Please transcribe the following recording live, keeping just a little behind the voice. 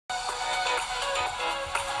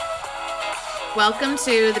Welcome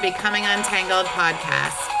to the Becoming Untangled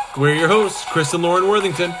podcast. We're your hosts, Chris and Lauren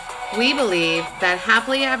Worthington. We believe that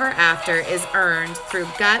happily ever after is earned through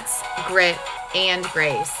guts, grit, and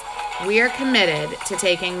grace. We are committed to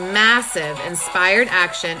taking massive, inspired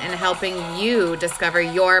action and helping you discover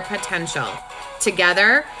your potential.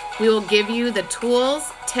 Together, we will give you the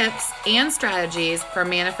tools, tips, and strategies for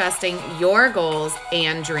manifesting your goals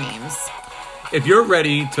and dreams. If you're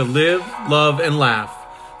ready to live, love, and laugh,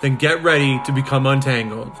 then get ready to become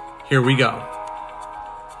untangled. Here we go.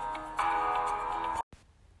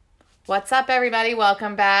 What's up, everybody?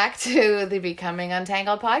 Welcome back to the Becoming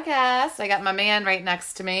Untangled podcast. I got my man right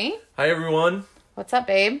next to me. Hi, everyone. What's up,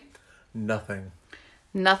 babe? Nothing.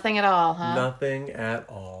 Nothing at all, huh? Nothing at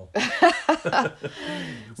all.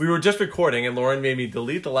 We were just recording, and Lauren made me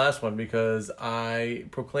delete the last one because I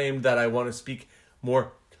proclaimed that I want to speak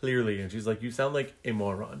more clearly. And she's like, you sound like a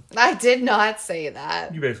moron. I did not say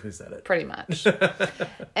that. You basically said it. Pretty much.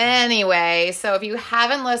 Anyway, so if you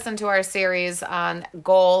haven't listened to our series on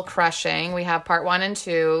goal crushing, we have part 1 and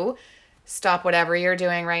 2. Stop whatever you're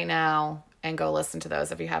doing right now and go listen to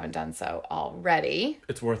those if you haven't done so already.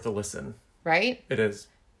 It's worth a listen. Right? It is.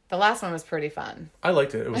 The last one was pretty fun. I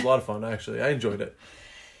liked it. It was a lot of fun, actually. I enjoyed it.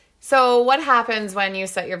 So what happens when you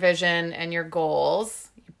set your vision and your goals?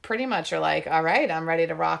 You pretty much are like, all right, I'm ready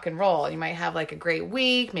to rock and roll. You might have like a great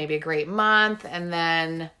week, maybe a great month, and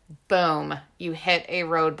then boom, you hit a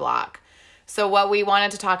roadblock. So what we wanted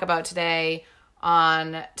to talk about today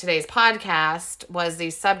on today's podcast was the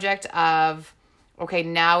subject of, okay,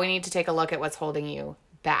 now we need to take a look at what's holding you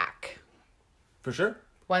back. For sure.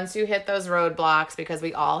 Once you hit those roadblocks, because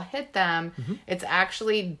we all hit them, it's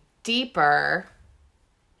actually deeper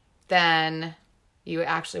than you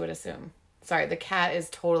actually would assume. Sorry, the cat is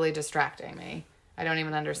totally distracting me. I don't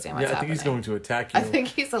even understand what's happening. I think he's going to attack you. I think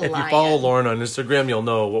he's a lion. If you follow Lauren on Instagram, you'll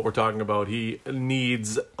know what we're talking about. He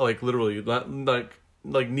needs, like, literally,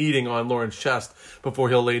 like kneading on Lauren's chest before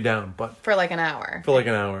he'll lay down. But for like an hour.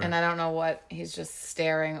 And I don't know what, he's just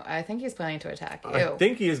staring. I think he's planning to attack you. I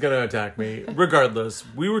think he is going to attack me. Regardless,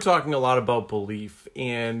 we were talking a lot about belief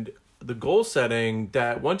and the goal setting,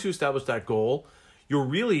 that once you establish that goal, you're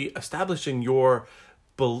really establishing your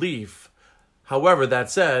belief. However, that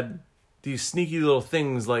said, these sneaky little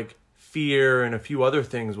things like fear and a few other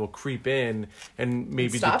things will creep in and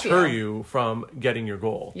maybe deter you from getting your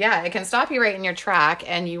goal. Yeah, it can stop you right in your track,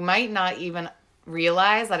 and you might not even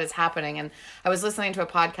realize that it's happening. And I was listening to a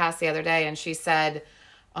podcast the other day, and she said,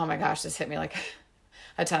 oh my gosh, this hit me like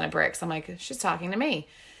a ton of bricks. I'm like, she's talking to me.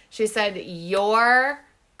 She said, your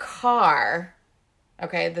car,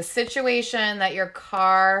 okay, the situation that your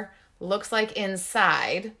car looks like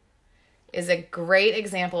inside is a great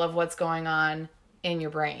example of what's going on in your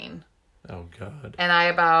brain. Oh, God. And I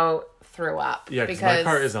about threw up. Yeah, because my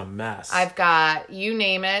car is a mess. I've got, you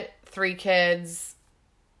name it, 3 kids,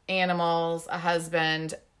 animals, a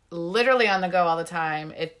husband, literally on the go all the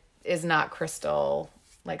time. It is not crystal,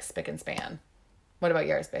 like spick and span. What about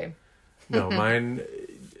yours, babe? No, mine...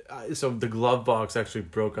 So the glove box actually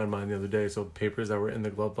broke on mine the other day. So papers that were in the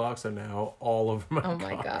glove box are now all over my car. Oh,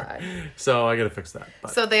 my God. So I got to fix that.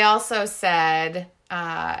 But. So they also said...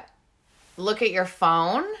 look at your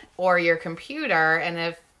phone or your computer, and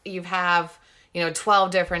if you have,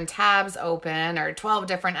 12 different tabs open or 12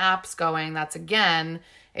 different apps going, that's again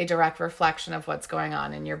a direct reflection of what's going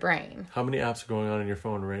on in your brain. How many apps are going on in your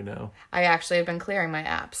phone right now? I actually have been clearing my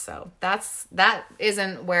apps, so that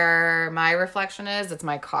isn't where my reflection is, it's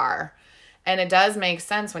my car. And it does make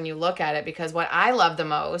sense when you look at it, because what I love the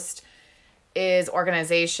most is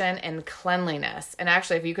organization and cleanliness. And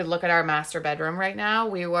actually, if you could look at our master bedroom right now,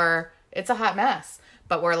 it's a hot mess,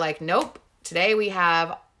 but we're like, nope, today we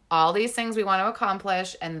have all these things we want to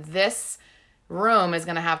accomplish, and this room is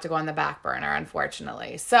going to have to go on the back burner,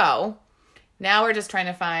 unfortunately. So now we're just trying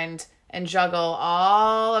to find and juggle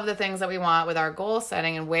all of the things that we want with our goal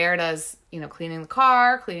setting, and where does, cleaning the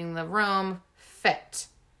car, cleaning the room fit?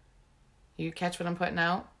 You catch what I'm putting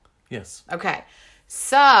out? Yes. Okay.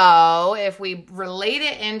 So if we relate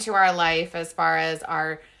it into our life as far as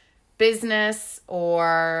our business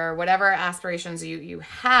or whatever aspirations you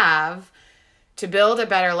have to build a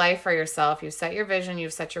better life for yourself, you set your vision,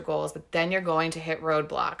 you've set your goals, but then you're going to hit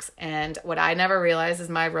roadblocks. And what I never realized is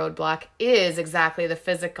my roadblock is exactly the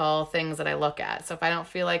physical things that I look at. So if I don't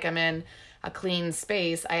feel like I'm in a clean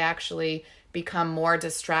space, I actually become more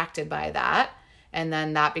distracted by that. And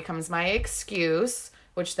then that becomes my excuse,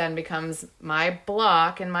 which then becomes my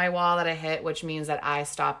block in my wall that I hit, which means that I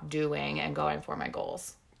stop doing and going for my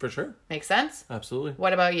goals. For sure. Make sense? Absolutely.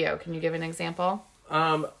 What about you? Can you give an example?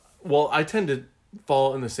 Well, I tend to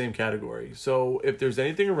fall in the same category. So if there's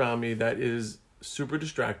anything around me that is super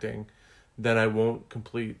distracting, then I won't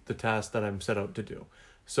complete the task that I'm set out to do.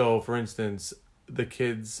 So for instance, the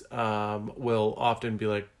kids will often be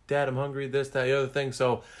like, Dad, I'm hungry, this, that, the other thing.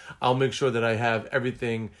 So I'll make sure that I have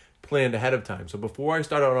everything planned ahead of time. So before I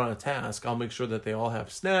start out on a task, I'll make sure that they all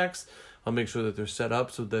have snacks. I'll make sure that they're set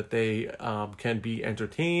up so that they can be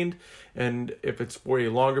entertained. And if it's for a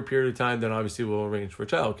longer period of time, then obviously we'll arrange for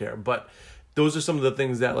childcare. But those are some of the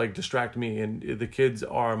things that like distract me, and the kids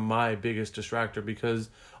are my biggest distractor because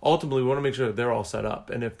ultimately we want to make sure that they're all set up.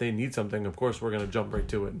 And if they need something, of course, we're going to jump right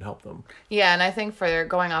to it and help them. Yeah, and I think for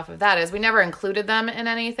going off of that is we never included them in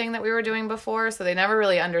anything that we were doing before, so they never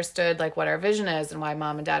really understood like what our vision is and why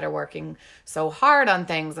mom and dad are working so hard on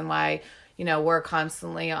things and why, you know, we're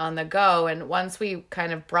constantly on the go. And once we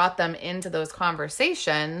kind of brought them into those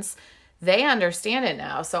conversations, they understand it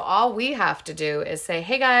now. So all we have to do is say,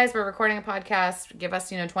 hey guys, we're recording a podcast. Give us,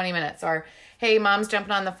 20 minutes. Or, hey, mom's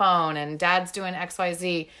jumping on the phone and dad's doing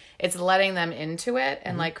XYZ. It's letting them into it.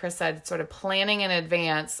 And like Chris said, sort of planning in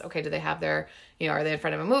advance. Okay, do they have their, are they in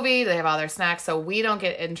front of a movie? Do they have all their snacks? So we don't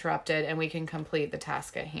get interrupted and we can complete the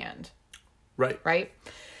task at hand. Right. Right?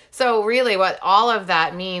 So really what all of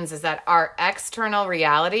that means is that our external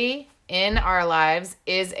reality in our lives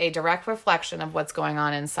is a direct reflection of what's going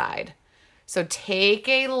on inside. So take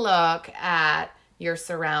a look at your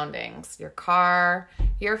surroundings, your car,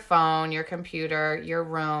 your phone, your computer, your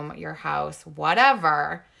room, your house,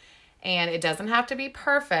 whatever. And it doesn't have to be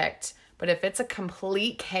perfect, but if it's a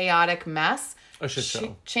complete chaotic mess,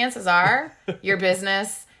 chances are your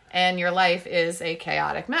business and your life is a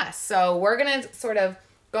chaotic mess. So we're going to sort of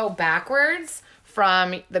go backwards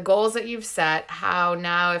from the goals that you've set, how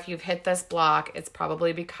now if you've hit this block, it's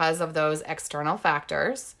probably because of those external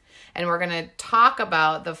factors. And we're going to talk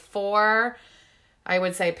about the 4, I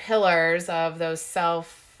would say, pillars of those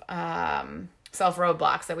self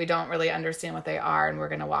roadblocks that we don't really understand what they are. And we're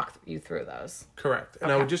going to walk you through those. Correct. And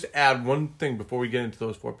I would just add one thing before we get into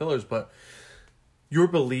those 4 pillars, but your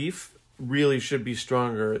belief really should be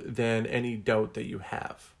stronger than any doubt that you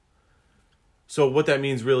have. So what that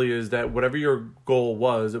means really is that whatever your goal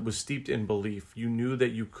was, it was steeped in belief. You knew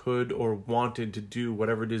that you could or wanted to do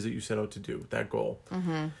whatever it is that you set out to do, that goal.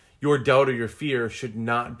 Mm-hmm. Your doubt or your fear should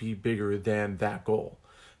not be bigger than that goal.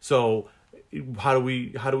 So how do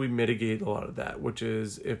we mitigate a lot of that? Which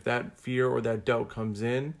is if that fear or that doubt comes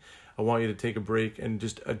in, I want you to take a break and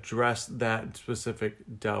just address that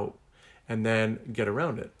specific doubt and then get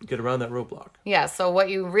around it. Get around that roadblock. Yeah, so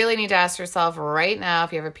what you really need to ask yourself right now,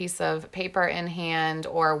 if you have a piece of paper in hand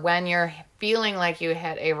or when you're feeling like you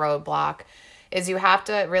hit a roadblock, is you have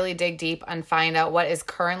to really dig deep and find out what is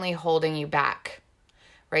currently holding you back.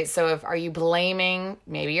 Right? So are you blaming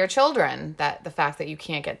maybe your children that the fact that you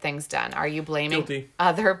can't get things done? Are you blaming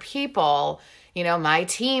other people? My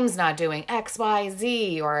team's not doing X, Y,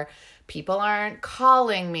 Z, or people aren't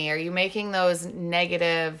calling me. Are you making those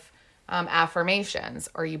negative affirmations?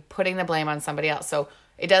 Or are you putting the blame on somebody else? So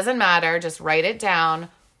it doesn't matter. Just write it down.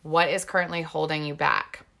 What is currently holding you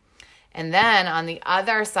back? And then on the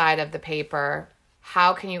other side of the paper,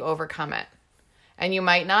 how can you overcome it? And you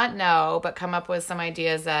might not know, but come up with some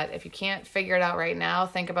ideas that if you can't figure it out right now,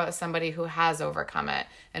 think about somebody who has overcome it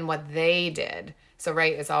and what they did. So,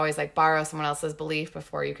 right, it's always like borrow someone else's belief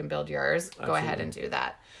before you can build yours. Absolutely. Go ahead and do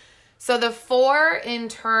that. So the 4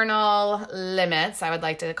 internal limits, I would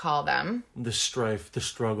like to call them. The strife, the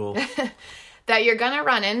struggle. that you're going to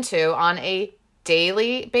run into on a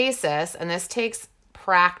daily basis. And this takes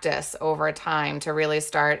practice over time to really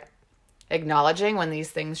start acknowledging when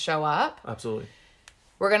these things show up. Absolutely.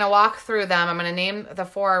 We're going to walk through them. I'm going to name the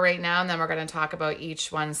 4 right now, and then we're going to talk about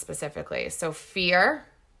each one specifically. So fear,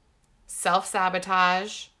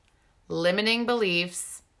 self-sabotage, limiting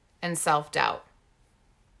beliefs, and self-doubt.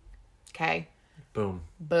 Okay? Boom.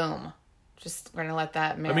 Just we're going to let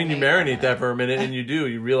that marinate. I mean, you marinate that for a minute, and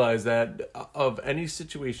you realize that of any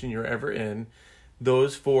situation you're ever in,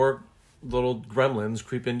 those 4 little gremlins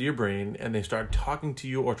creep into your brain, and they start talking to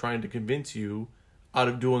you or trying to convince you out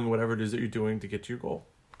of doing whatever it is that you're doing to get to your goal.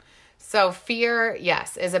 So fear,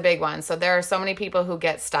 yes, is a big one. So there are so many people who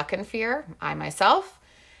get stuck in fear, I myself,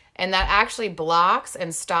 and that actually blocks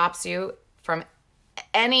and stops you from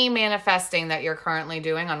any manifesting that you're currently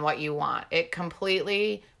doing on what you want. It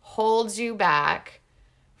completely holds you back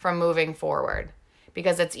from moving forward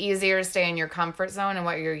because it's easier to stay in your comfort zone and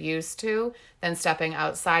what you're used to than stepping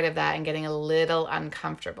outside of that and getting a little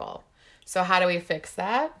uncomfortable. So how do we fix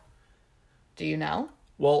that? Do you know?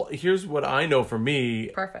 Well, here's what I know for me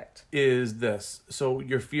Perfect. is this. So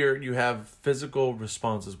your fear, you have physical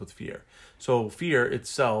responses with fear. So fear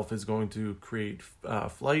itself is going to create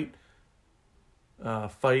flight,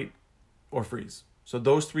 fight, or freeze. So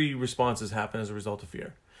those three responses happen as a result of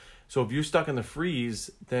fear. So if you're stuck in the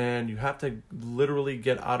freeze, then you have to literally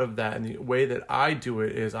get out of that. And the way that I do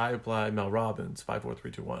it is I apply Mel Robbins, 5, 4,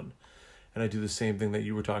 3, 2, 1. And I do the same thing that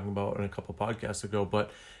you were talking about in a couple podcasts ago.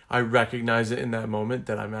 But I recognize it in that moment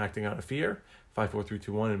that I'm acting out of fear, 5, 4, 3,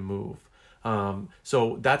 2, 1, and move.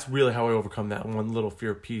 So that's really how I overcome that one little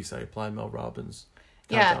fear piece. I apply Mel Robbins.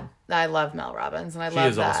 Yeah, I love Mel Robbins, and I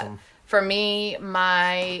love that. Awesome. For me,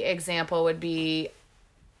 my example would be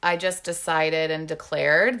I just decided and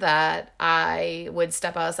declared that I would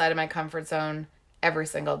step outside of my comfort zone every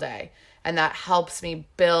single day. And that helps me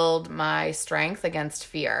build my strength against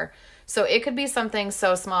fear. So it could be something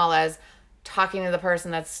so small as talking to the person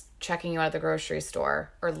that's checking you out at the grocery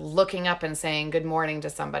store, or looking up and saying good morning to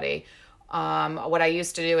somebody. What I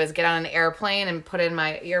used to do is get on an airplane and put in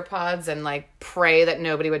my ear pods and like pray that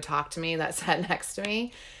nobody would talk to me that sat next to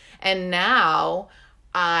me. And now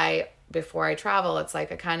before I travel, it's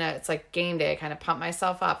like it's like game day. I kind of pump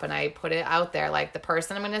myself up and I put it out there. Like the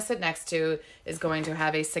person I'm going to sit next to is going to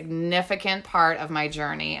have a significant part of my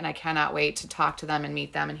journey, and I cannot wait to talk to them and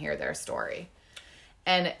meet them and hear their story.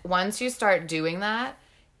 And once you start doing that,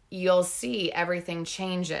 you'll see everything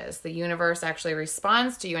changes. The universe actually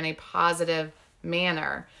responds to you in a positive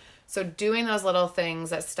manner. So doing those little things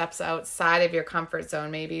that steps outside of your comfort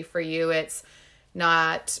zone, maybe for you it's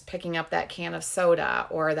not picking up that can of soda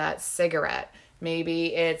or that cigarette. Maybe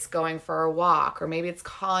it's going for a walk, or maybe it's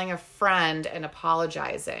calling a friend and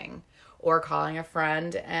apologizing, or calling a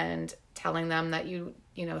friend and telling them that you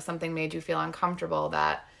know, something made you feel uncomfortable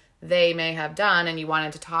that they may have done, and you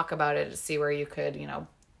wanted to talk about it to see where you could, you know,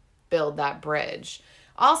 build that bridge.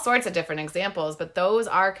 All sorts of different examples, but those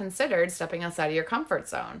are considered stepping outside of your comfort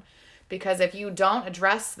zone. Because if you don't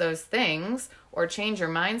address those things or change your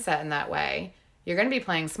mindset in that way, you're going to be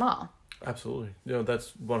playing small. Absolutely. You know,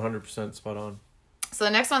 that's 100% spot on. So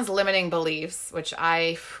the next one's limiting beliefs, which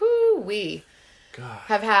we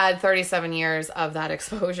have had 37 years of that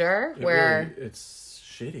exposure. It's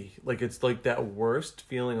shitty. Like, it's like that worst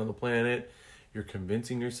feeling on the planet. You're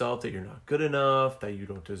convincing yourself that you're not good enough, that you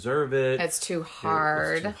don't deserve it. It's too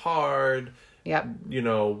hard. It's too hard. Yep. You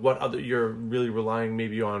know, you're really relying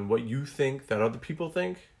maybe on what you think that other people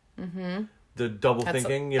think. Mm-hmm. The double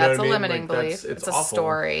thinking, you know what I mean? That's a limiting belief. It's a awful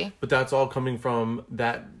story. But that's all coming from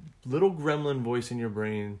that little gremlin voice in your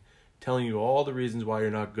brain telling you all the reasons why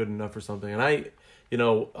you're not good enough for something. And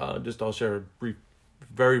I'll share a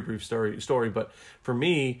very brief story. But for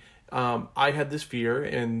me, I had this fear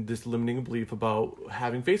and this limiting belief about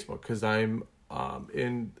having Facebook, because I'm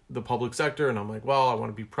in the public sector, and I'm like, well, I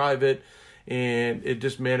want to be private. And it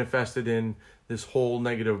just manifested in this whole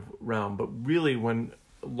negative realm. But really, when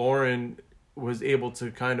Lauren was able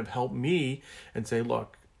to kind of help me and say,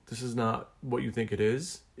 look, this is not what you think it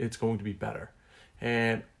is. It's going to be better.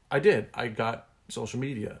 And I did. I got social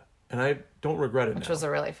media, and I don't regret it. Which was a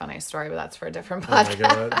really funny story, but that's for a different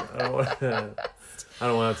podcast. Oh my God. I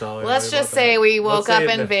don't want to tell you. Let's just say we woke up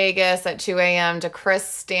in Vegas at 2 a.m. to Chris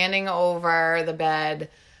standing over the bed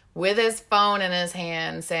with his phone in his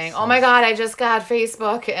hand saying, oh my God, I just got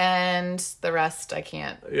Facebook, and the rest I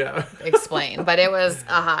can't explain. But it was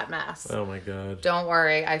a hot mess. Oh my God. Don't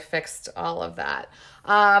worry. I fixed all of that.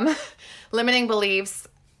 Limiting beliefs,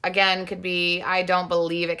 again, could be, I don't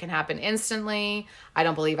believe it can happen instantly. I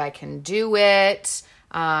don't believe I can do it.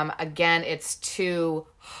 Again, it's too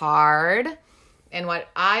hard. And what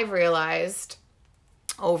I've realized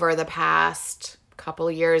over the past couple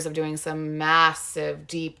of years of doing some massive,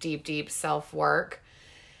 deep self-work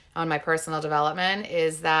on my personal development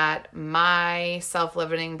is that my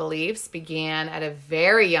self-limiting beliefs began at a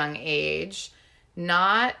very young age,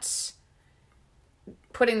 not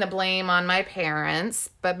putting the blame on my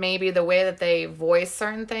parents, but maybe the way that they voice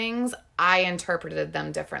certain things, I interpreted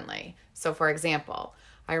them differently. So for example,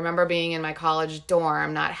 I remember being in my college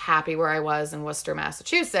dorm, not happy where I was in Worcester,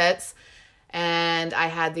 Massachusetts, and I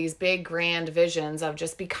had these big grand visions of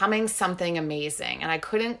just becoming something amazing, and I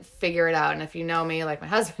couldn't figure it out. And if you know me, like my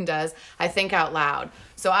husband does, I think out loud.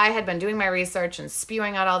 So I had been doing my research and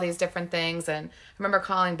spewing out all these different things, and I remember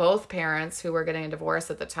calling both parents who were getting a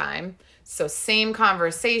divorce at the time. So same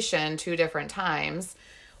conversation, 2 different times.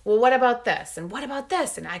 Well, what about this? And what about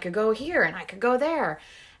this? And I could go here and I could go there.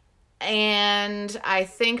 And I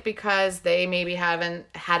think because they maybe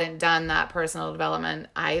hadn't done that personal development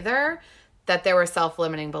either, that there were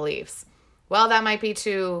self-limiting beliefs. Well, that might be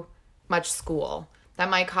too much school. That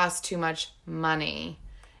might cost too much money.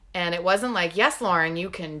 And it wasn't like, yes, Lauren, you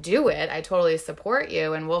can do it. I totally support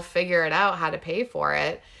you and we'll figure it out how to pay for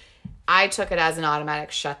it. I took it as an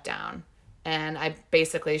automatic shutdown and I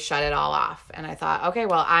basically shut it all off. And I thought, okay,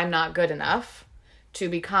 well, I'm not good enough to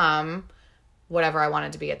become whatever I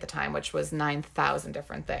wanted to be at the time, which was 9,000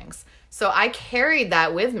 different things. So I carried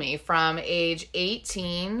that with me from age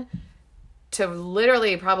 18 to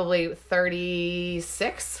literally probably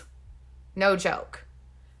 36. No joke.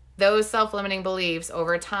 Those self-limiting beliefs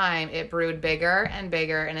over time, it brewed bigger and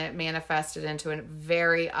bigger and it manifested into a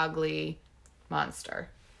very ugly monster.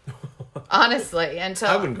 Honestly, until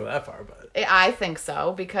I wouldn't go that far, but I think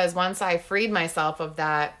so, because once I freed myself of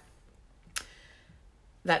that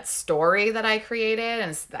story that I created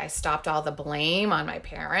and I stopped all the blame on my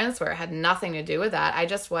parents where it had nothing to do with that. I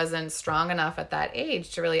just wasn't strong enough at that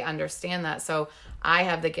age to really understand that. So I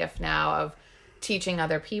have the gift now of teaching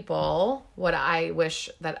other people what I wish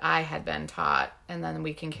that I had been taught, and then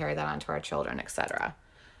we can carry that on to our children, etc.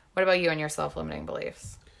 What about you and your self-limiting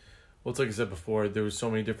beliefs? well, it's like I said before, there was so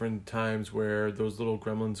many different times where those little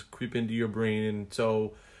gremlins creep into your brain. And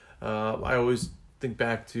so I always think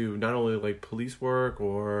back to not only like police work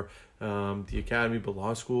or the academy, but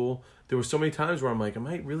law school. There were so many times where I'm like, am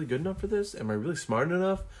I really good enough for this? Am I really smart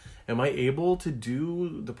enough? Am I able to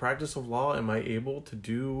do the practice of law? Am I able to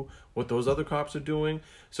do what those other cops are doing?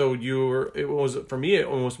 So it was, for me, it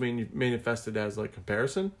almost manifested as like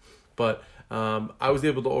comparison. But I was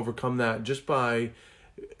able to overcome that just by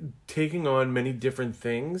taking on many different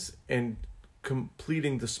things and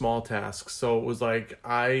completing the small tasks. So it was like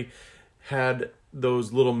I had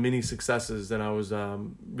those little mini successes and I was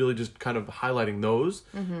really just kind of highlighting those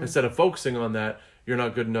instead of focusing on that. You're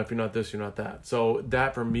not good enough, you're not this, you're not that. So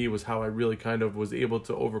that for me was how I really kind of was able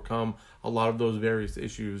to overcome a lot of those various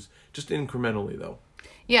issues, just incrementally though.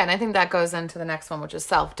 Yeah, and I think that goes into the next one, which is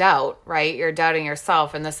self-doubt, right? You're doubting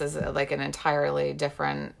yourself, and this is like an entirely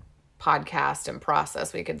different podcast and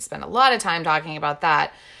process. We could spend a lot of time talking about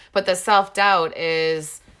that. But the self-doubt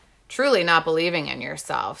is truly not believing in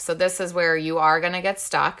yourself. So this is where you are going to get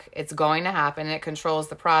stuck. It's going to happen. It controls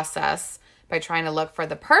the process by trying to look for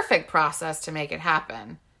the perfect process to make it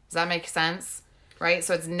happen. Does that make sense? Right?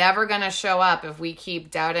 So it's never going to show up if we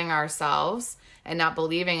keep doubting ourselves and not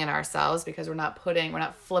believing in ourselves because we're not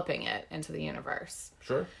flipping it into the universe.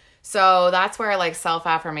 Sure. So that's where like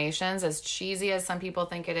self-affirmations, as cheesy as some people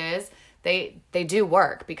think it is, they do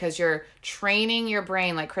work because you're training your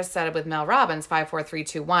brain, like Chris said with Mel Robbins, 5, 4, 3,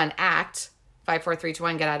 2, 1, act, 5, 4, 3, 2,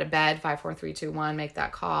 1, get out of bed, 5, 4, 3, 2, 1, make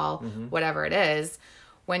that call, whatever it is.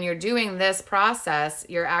 When you're doing this process,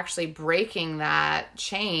 you're actually breaking that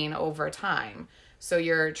chain over time. So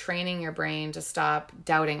you're training your brain to stop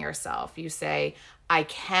doubting yourself. You say, I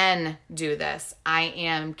can do this. I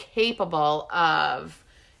am capable of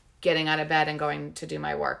getting out of bed and going to do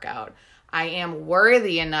my workout. I am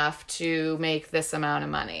worthy enough to make this amount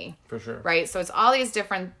of money. For sure. Right? So it's all these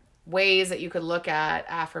different ways that you could look at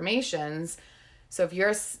affirmations. So if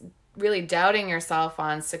you're really doubting yourself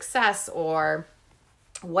on success or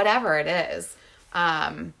whatever it is,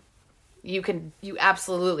 you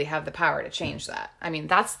absolutely have the power to change that. I mean,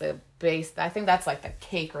 that's the base. I think that's like the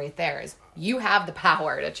cake right there is you have the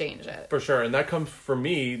power to change it. For sure. And that comes for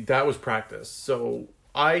me, that was practice. So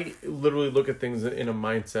I literally look at things in a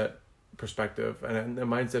mindset perspective, and the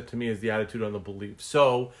mindset to me is the attitude on the belief.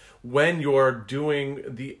 So when you're doing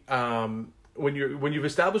the when you've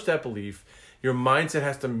established that belief, your mindset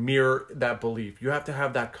has to mirror that belief. You have to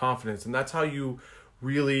have that confidence, and that's how you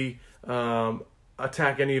really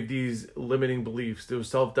attack any of these limiting beliefs, those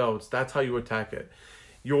self-doubts. That's how you attack it.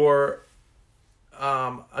 Your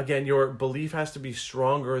belief has to be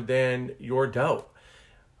stronger than your doubt.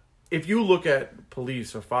 If you look at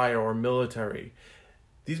police or fire or military,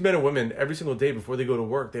 these men and women, every single day before they go to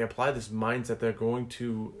work, they apply this mindset they're going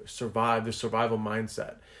to survive, this survival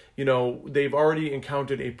mindset. You know, they've already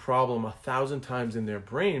encountered a problem 1,000 times in their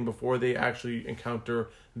brain before they actually encounter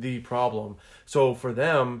the problem. So for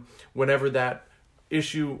them, whenever that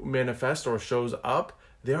issue manifests or shows up,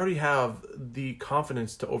 they already have the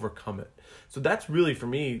confidence to overcome it. So that's really, for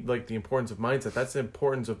me, like the importance of mindset. That's the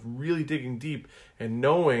importance of really digging deep and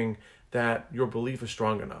knowing that your belief is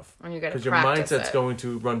strong enough. Because your mindset's going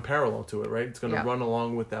to run parallel to it, right? It's going to run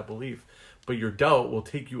along with that belief. But your doubt will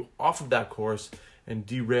take you off of that course and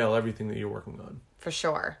derail everything that you're working on. For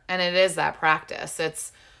sure. And it is that practice.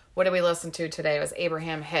 It's, what did we listen to today? It was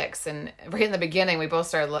Abraham Hicks. And right in the beginning, we both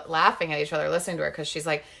started laughing at each other listening to her because she's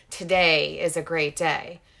like, today is a great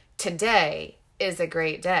day. Today is a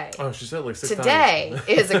great day. Oh, she said it like 6 times. Today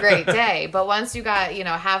is a great day. But once you got,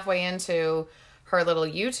 halfway into her little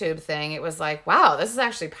YouTube thing, it was like, wow, this is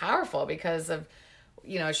actually powerful because of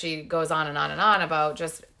she goes on and on and on about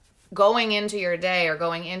just going into your day or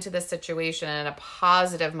going into the situation in a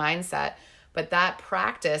positive mindset. But that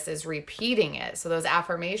practice is repeating it. So those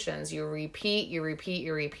affirmations, you repeat, you repeat,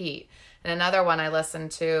 you repeat. And another one I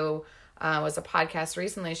listened to was a podcast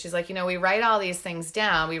recently. She's like, we write all these things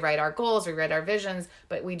down. We write our goals, we write our visions,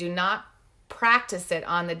 but we do not practice it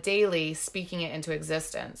on the daily, speaking it into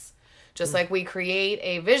existence. Just like we create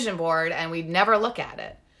a vision board and we never look at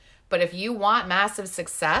it. But if you want massive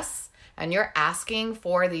success and you're asking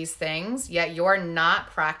for these things, yet you're not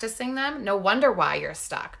practicing them, no wonder why you're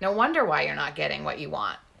stuck. No wonder why you're not getting what you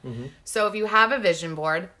want. Mm-hmm. So if you have a vision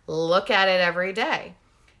board, look at it every day.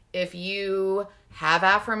 If you have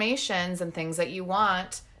affirmations and things that you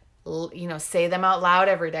want, say them out loud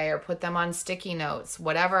every day or put them on sticky notes,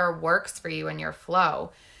 whatever works for you in your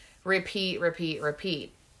flow. Repeat, repeat,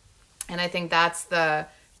 repeat. And I think that's the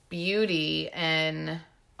beauty in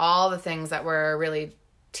all the things that we're really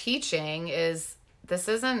teaching is this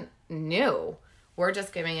isn't new. We're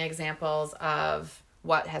just giving examples of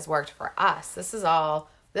what has worked for us. This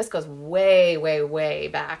goes way, way, way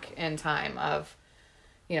back in time of,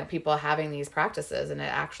 people having these practices and it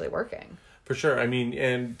actually working. For sure. I mean,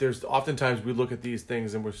 and there's oftentimes we look at these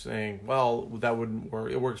things and we're saying, well, that wouldn't work.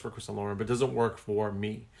 It works for Chris and Lauren, but it doesn't work for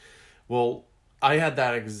me. Well, I had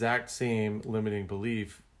that exact same limiting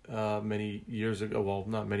belief many years ago. Well,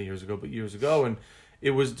 not many years ago, but years ago. And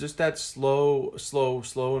it was just that slow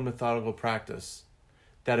and methodical practice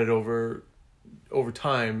that it over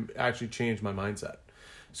time actually changed my mindset.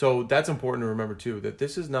 So that's important to remember too, that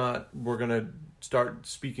this is not, we're going to start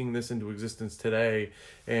speaking this into existence today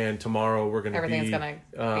and tomorrow we're going to be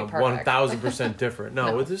 1000% different.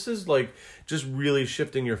 No, this is like just really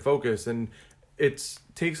shifting your focus, and it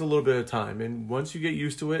takes a little bit of time. And once you get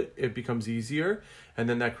used to it, it becomes easier, and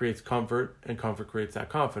then that creates comfort, and comfort creates that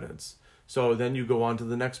confidence. So then you go on to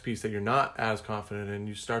the next piece that you're not as confident in, and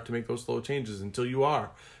you start to make those slow changes until you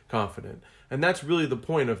are confident. And that's really the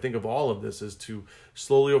point of all of this, is to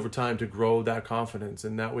slowly over time to grow that confidence.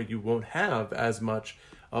 And that way you won't have as much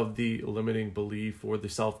of the limiting belief or the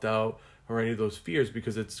self-doubt or any of those fears,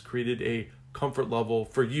 because it's created a comfort level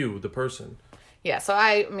for you, the person. Yeah. So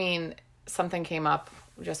something came up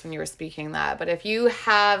just when you were speaking that, but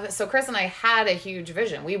so Chris and I had a huge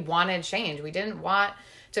vision. We wanted change. We didn't want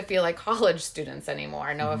to feel like college students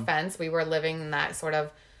anymore. No offense. We were living in that sort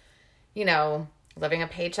of, living a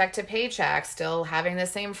paycheck to paycheck, still having the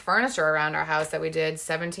same furniture around our house that we did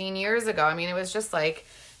 17 years ago. I mean, it was just like,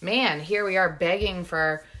 man, here we are begging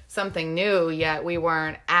for something new, yet we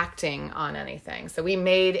weren't acting on anything. So we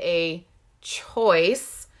made a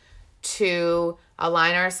choice to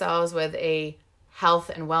align ourselves with a health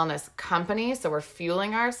and wellness company. So we're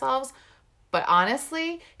fueling ourselves. But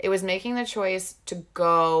honestly, it was making the choice to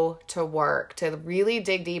go to work, to really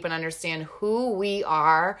dig deep and understand who we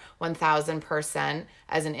are 1000%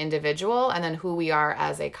 as an individual, and then who we are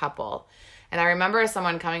as a couple. And I remember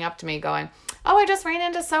someone coming up to me going, oh, I just ran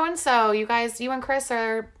into so-and-so. You and Chris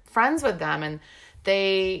are friends with them. And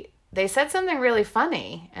they said something really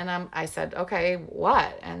funny. And I said, okay,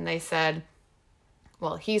 what? And he said,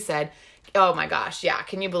 oh my gosh, yeah,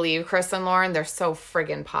 can you believe Chris and Lauren? They're so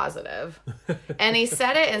friggin' positive. And he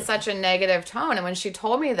said it in such a negative tone. And when she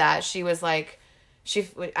told me that, she was like,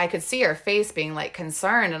 I could see her face being like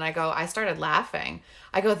concerned. And I started laughing.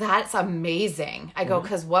 I go, that's amazing. I go,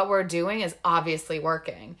 because what we're doing is obviously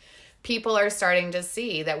working. People are starting to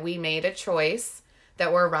see that we made a choice,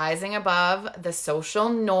 that we're rising above the social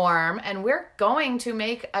norm, and we're going to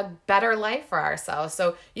make a better life for ourselves.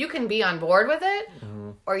 So you can be on board with it,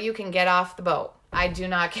 or you can get off the boat. I do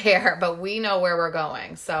not care, but we know where we're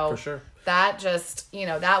going. So for sure. That just,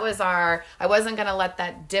 that was I wasn't going to let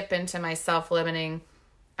that dip into my self-limiting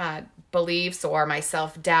beliefs or my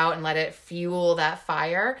self-doubt and let it fuel that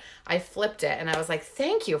fire. I flipped it, and I was like,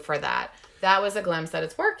 thank you for that. That was a glimpse that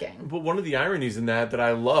it's working. But one of the ironies in that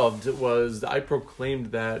I loved was I proclaimed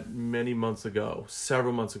that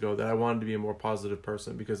several months ago, that I wanted to be a more positive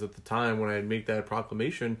person, because at the time when I made that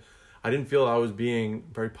proclamation, I didn't feel I was being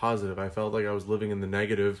very positive. I felt like I was living in the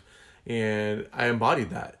negative, and I embodied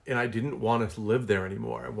that. And I didn't want to live there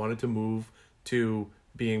anymore. I wanted to move to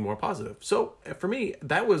being more positive. So for me,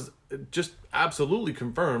 that was just absolutely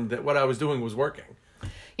confirmed that what I was doing was working.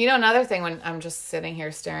 Another thing, when I'm just sitting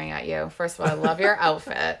here staring at you, first of all, I love your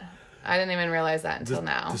outfit. I didn't even realize that until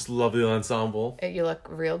now. Just love the ensemble. You look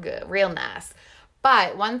real good, real nice.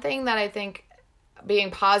 But one thing that I think, being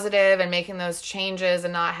positive and making those changes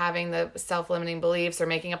and not having the self-limiting beliefs or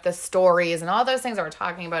making up the stories and all those things that we're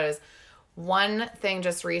talking about, is one thing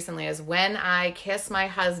just recently is when I kiss my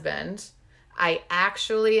husband, I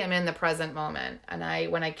actually am in the present moment.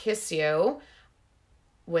 And when I kiss you,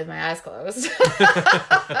 with my eyes closed,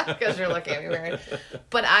 because you're looking at me weird.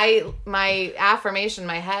 But my affirmation in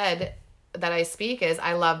my head that I speak is,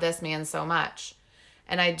 I love this man so much.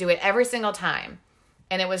 And I do it every single time.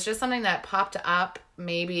 And it was just something that popped up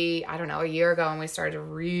maybe, I don't know, a year ago, and we started to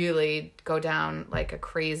really go down like a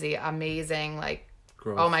crazy, amazing, like,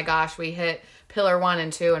 growth. Oh my gosh, we hit pillar 1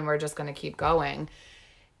 and 2 and we're just going to keep going.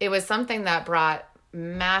 It was something that brought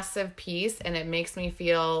massive peace, and it makes me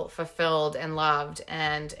feel fulfilled and loved,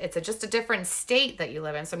 and it's just a different state that you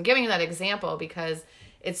live in. So I'm giving you that example because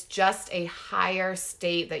it's just a higher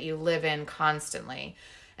state that you live in constantly.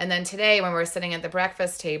 And then today when we're sitting at the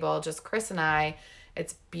breakfast table, just Chris and I,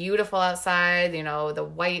 it's beautiful outside, you know, the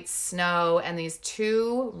white snow, and these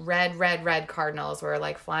 2 red cardinals were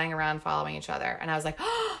like flying around following each other, and I was like,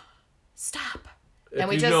 oh, stop. And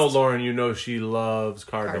if you know Lauren, you know she loves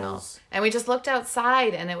cardinals. And we just looked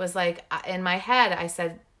outside, and it was like, in my head, I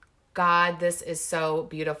said, God, this is so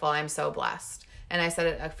beautiful. I'm so blessed. And I said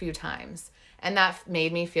it a few times. And that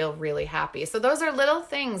made me feel really happy. So those are little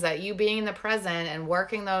things that you being in the present and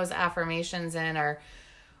working those affirmations in, or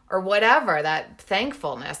whatever, that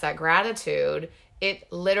thankfulness, that gratitude, it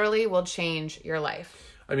literally will change your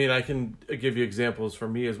life. I mean, I can give you examples for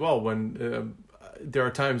me as well. When there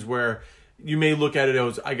are times where you may look at it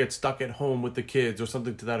as I get stuck at home with the kids or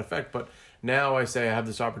something to that effect. But now I say I have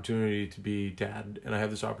this opportunity to be dad, and I have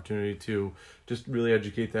this opportunity to just really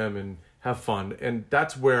educate them and have fun. And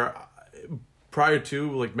that's where, prior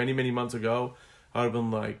to like many, many months ago, I would have been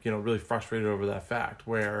like, you know, really frustrated over that fact,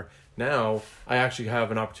 where now I actually have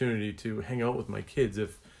an opportunity to hang out with my kids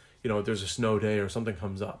if, you know, there's a snow day or something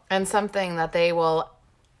comes up. And something that they will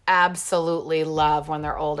absolutely love when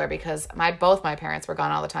they're older, because both my parents were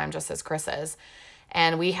gone all the time, just as Chris is,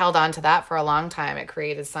 and we held on to that for a long time. It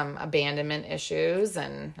created some abandonment issues,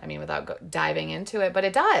 and I mean, without diving into it, but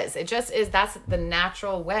it does. It just is. That's the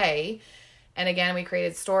natural way. And again, we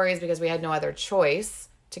created stories because we had no other choice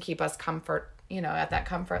to keep us comfort, you know, at that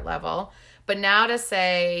comfort level. But now to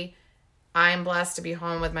say, I'm blessed to be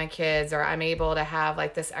home with my kids, or I'm able to have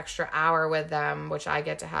like this extra hour with them, which I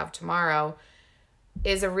get to have tomorrow,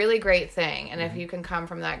 is a really great thing. And if you can come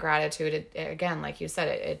from that gratitude, it, again, like you said,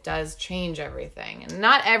 it does change everything. And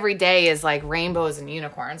not every day is like rainbows and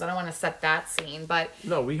unicorns. I don't want to set that scene, but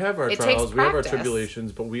no, we have our trials, we have our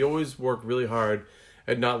tribulations, but we always work really hard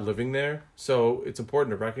at not living there. So it's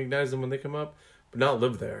important to recognize them when they come up, but not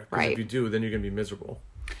live there. Because if you do, then you're going to be miserable.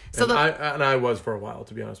 So and I was for a while,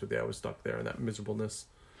 to be honest with you. I was stuck there in that miserableness.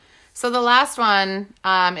 So the last one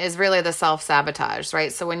is really the self-sabotage, right?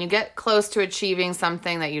 So when you get close to achieving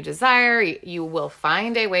something that you desire, you will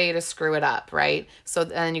find a way to screw it up, right? So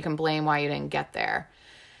then you can blame why you didn't get there.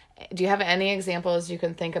 Do you have any examples you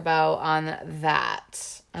can think about on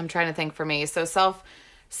that? I'm trying to think for me. So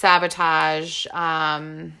self-sabotage.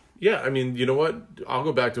 Yeah, I mean, you know what? I'll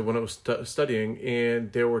go back to when I was studying,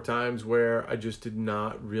 and there were times where I just did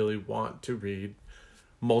not really want to read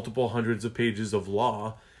multiple hundreds of pages of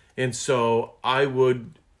law. And so I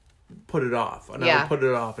would put it off, and I would put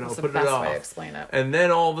it off, and I would put it off. That's the best way to explain it. And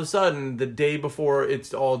then all of a sudden, the day before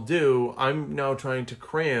it's all due, I'm now trying to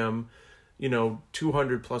cram,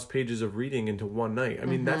 200 plus pages of reading into one night. I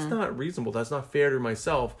mean, that's not reasonable. That's not fair to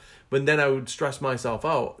myself. But then I would stress myself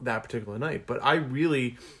out that particular night. But I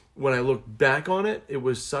really, when I look back on it, it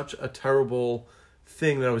was such a terrible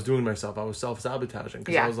thing that I was doing to myself. I was self-sabotaging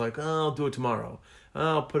because I was like, oh, I'll do it tomorrow.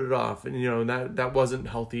 I'll put it off. And, that wasn't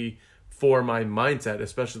healthy for my mindset,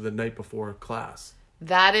 especially the night before class.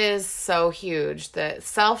 That is so huge. The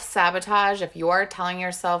self-sabotage, if you're telling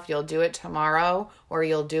yourself you'll do it tomorrow or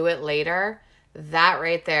you'll do it later, that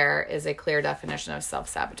right there is a clear definition of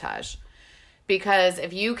self-sabotage. Because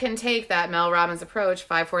if you can take that Mel Robbins approach,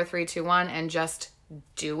 5, 4, 3, 2, 1, and just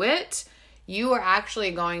do it, you are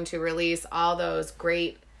actually going to release all those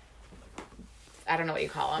great, I don't know what you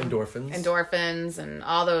call them. Endorphins and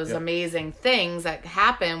all those amazing things that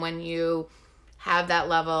happen when you have that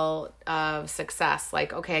level of success.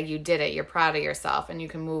 Like, okay, you did it. You're proud of yourself and you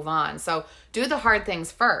can move on. So do the hard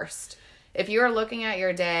things first. If you're looking at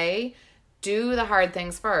your day, do the hard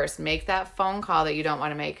things first. Make that phone call that you don't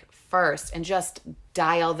want to make first and just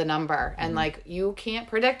dial the number. And you can't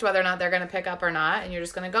predict whether or not they're going to pick up or not. And you're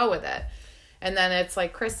just going to go with it. And then it's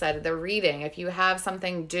like Chris said, the reading. If you have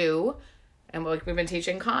something due, and like we've been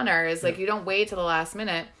teaching Connor, is like you don't wait till the last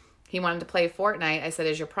minute. He wanted to play Fortnite. I said,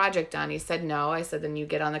 is your project done? He said, no. I said, then you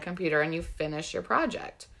get on the computer and you finish your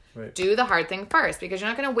project. Right. Do the hard thing first, because you're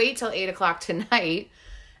not going to wait till 8 o'clock tonight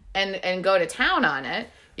and go to town on it.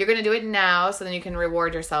 You're going to do it now so then you can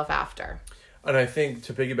reward yourself after. And I think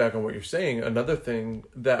to piggyback on what you're saying, another thing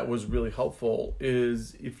that was really helpful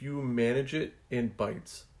is if you manage it in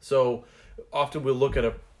bites. So often we'll look at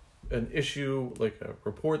an issue, like a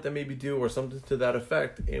report that may be due or something to that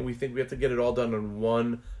effect, and we think we have to get it all done in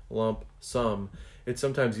one lump sum. It's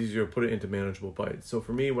sometimes easier to put it into manageable bites. So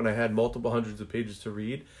for me, when I had multiple hundreds of pages to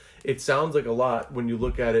read, it sounds like a lot when you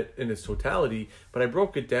look at it in its totality, but I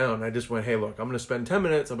broke it down. I just went, hey, look, I'm going to spend 10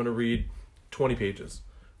 minutes, I'm going to read 20 pages,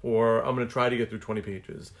 or I'm going to try to get through 20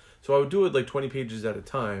 pages. So I would do it like 20 pages at a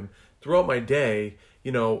time. Throughout my day,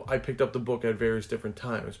 I picked up the book at various different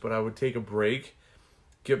times, but I would take a break,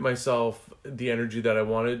 give myself the energy that I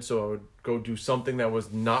wanted, so I would go do something that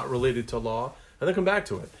was not related to law, and then come back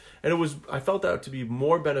to it. And I felt that to be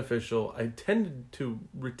more beneficial. I tended to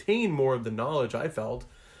retain more of the knowledge I felt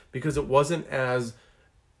because it wasn't as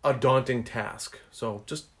a daunting task. So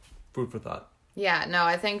just food for thought. Yeah, no,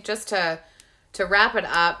 I think just to wrap it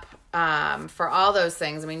up, for all those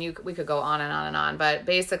things, I mean, we could go on and on and on, but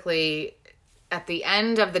basically at the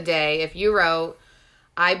end of the day, if you wrote,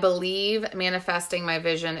 I believe manifesting my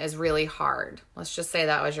vision is really hard. Let's just say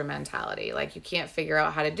that was your mentality. Like you can't figure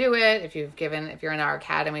out how to do it. If you're in our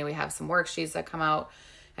academy, we have some worksheets that come out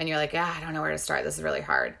and you're like, I don't know where to start. This is really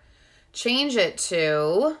hard. Change it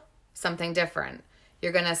to something different.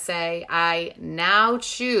 You're going to say, I now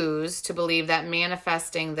choose to believe that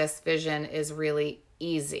manifesting this vision is really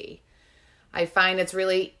easy. I find it's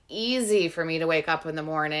really easy for me to wake up in the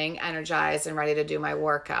morning, energized and ready to do my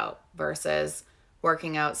workout versus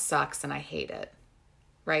working out sucks and I hate it,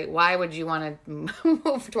 right? Why would you want to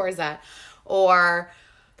move towards that? Or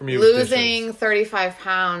losing 35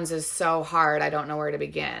 pounds is so hard, I don't know where to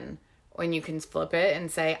begin. When you can flip it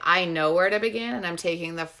and say, I know where to begin and I'm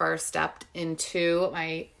taking the first step into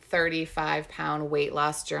my 35-pound weight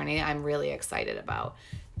loss journey I'm really excited about.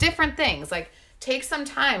 Different things, like take some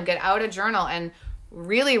time, get out a journal and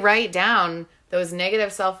really write down those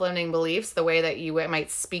negative self-limiting beliefs, the way that you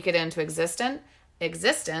might speak it into existence,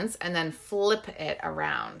 and then flip it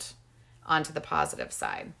around onto the positive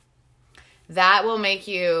side. That will make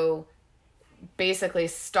you basically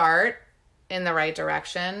start in the right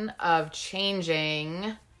direction of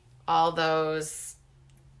changing all those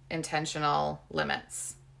intentional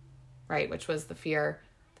limits, right? Which was the fear,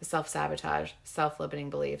 the self-sabotage, self-limiting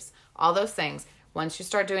beliefs, all those things. Once you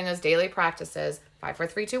start doing those daily practices, 5, 4,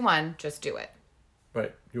 3, 2, 1, just do it.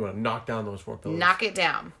 Right. You want to knock down those 4 pillars. Knock it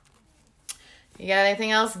down. You got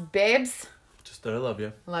anything else, babes? Just that I love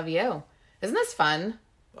you. Love you. Isn't this fun?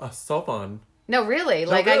 So fun. No, really.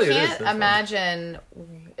 No, like, really, I can't imagine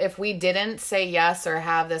if we didn't say yes or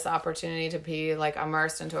have this opportunity to be, like,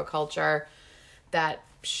 immersed into a culture that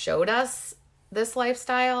showed us this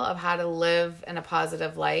lifestyle of how to live in a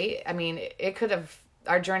positive light. I mean,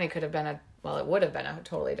 our journey could have been it would have been a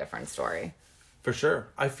totally different story. For sure.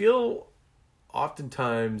 I feel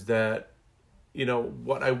oftentimes that,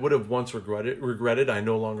 what I would have once regretted, I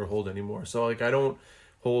no longer hold anymore. So, like, I don't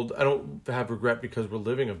have regret because we're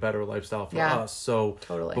living a better lifestyle for us. So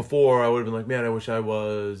totally. Before I would have been like, man, I wish I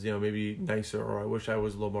was, maybe nicer, or I wish I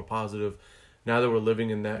was a little more positive. Now that we're living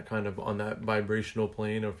in that kind of on that vibrational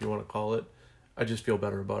plane, or if you want to call it, I just feel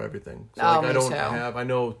better about everything. So I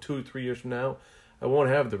know 2-3 years from now, I won't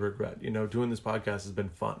have the regret. Doing this podcast has been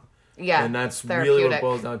fun. Yeah. And that's really what it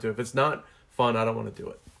boils down to. If it's not fun, I don't want to do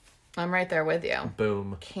it. I'm right there with you.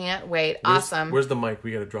 Boom. Can't wait. Awesome. Where's the mic?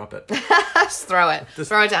 We got to drop it. Just throw it.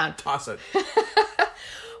 Throw it down. Toss it.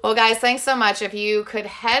 Well, guys, thanks so much. If you could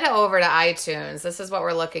head over to iTunes, this is what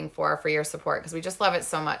we're looking for your support, because we just love it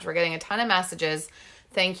so much. We're getting a ton of messages.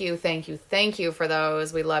 Thank you, thank you, thank you for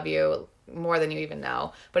those. We love you more than you even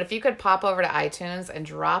know. But if you could pop over to iTunes and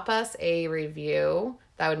drop us a review,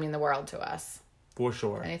 that would mean the world to us. For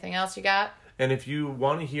sure. Anything else you got? And if you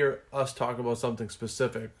want to hear us talk about something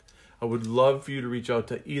specific, I would love for you to reach out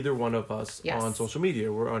to either one of us on social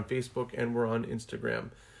media. We're on Facebook and we're on Instagram.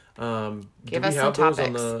 Give us some topics. Do we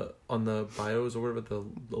have those on the bios or whatever, the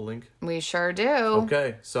link? We sure do.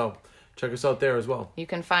 Okay, so check us out there as well. You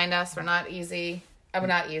can find us. We're not easy. We're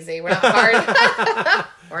not easy. We're not hard.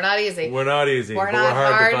 We're not easy. We're not easy. We're not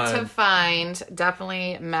hard to find.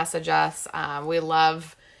 Definitely message us. We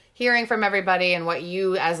love hearing from everybody and what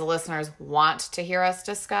you as listeners want to hear us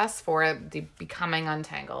discuss for the Becoming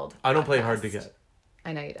Untangled podcast. I don't play hard to get.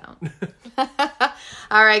 I know you don't.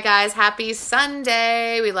 All right, guys. Happy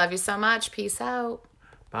Sunday. We love you so much. Peace out.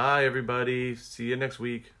 Bye, everybody. See you next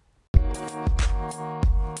week.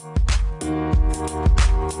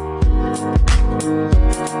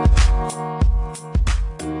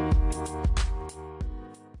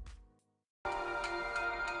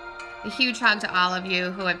 huge hug to all of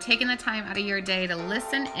you who have taken the time out of your day to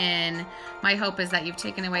listen in. My hope is that you've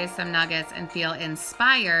taken away some nuggets and feel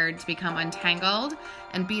inspired to become untangled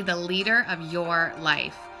and be the leader of your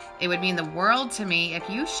life. It would mean the world to me if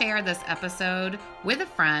you share this episode with a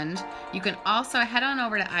friend. You can also head on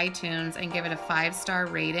over to iTunes and give it a 5-star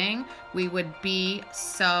rating. We would be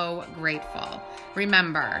so grateful.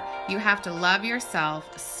 Remember, you have to love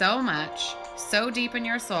yourself so much, so deep in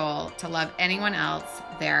your soul, to love anyone else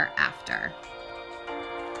thereafter.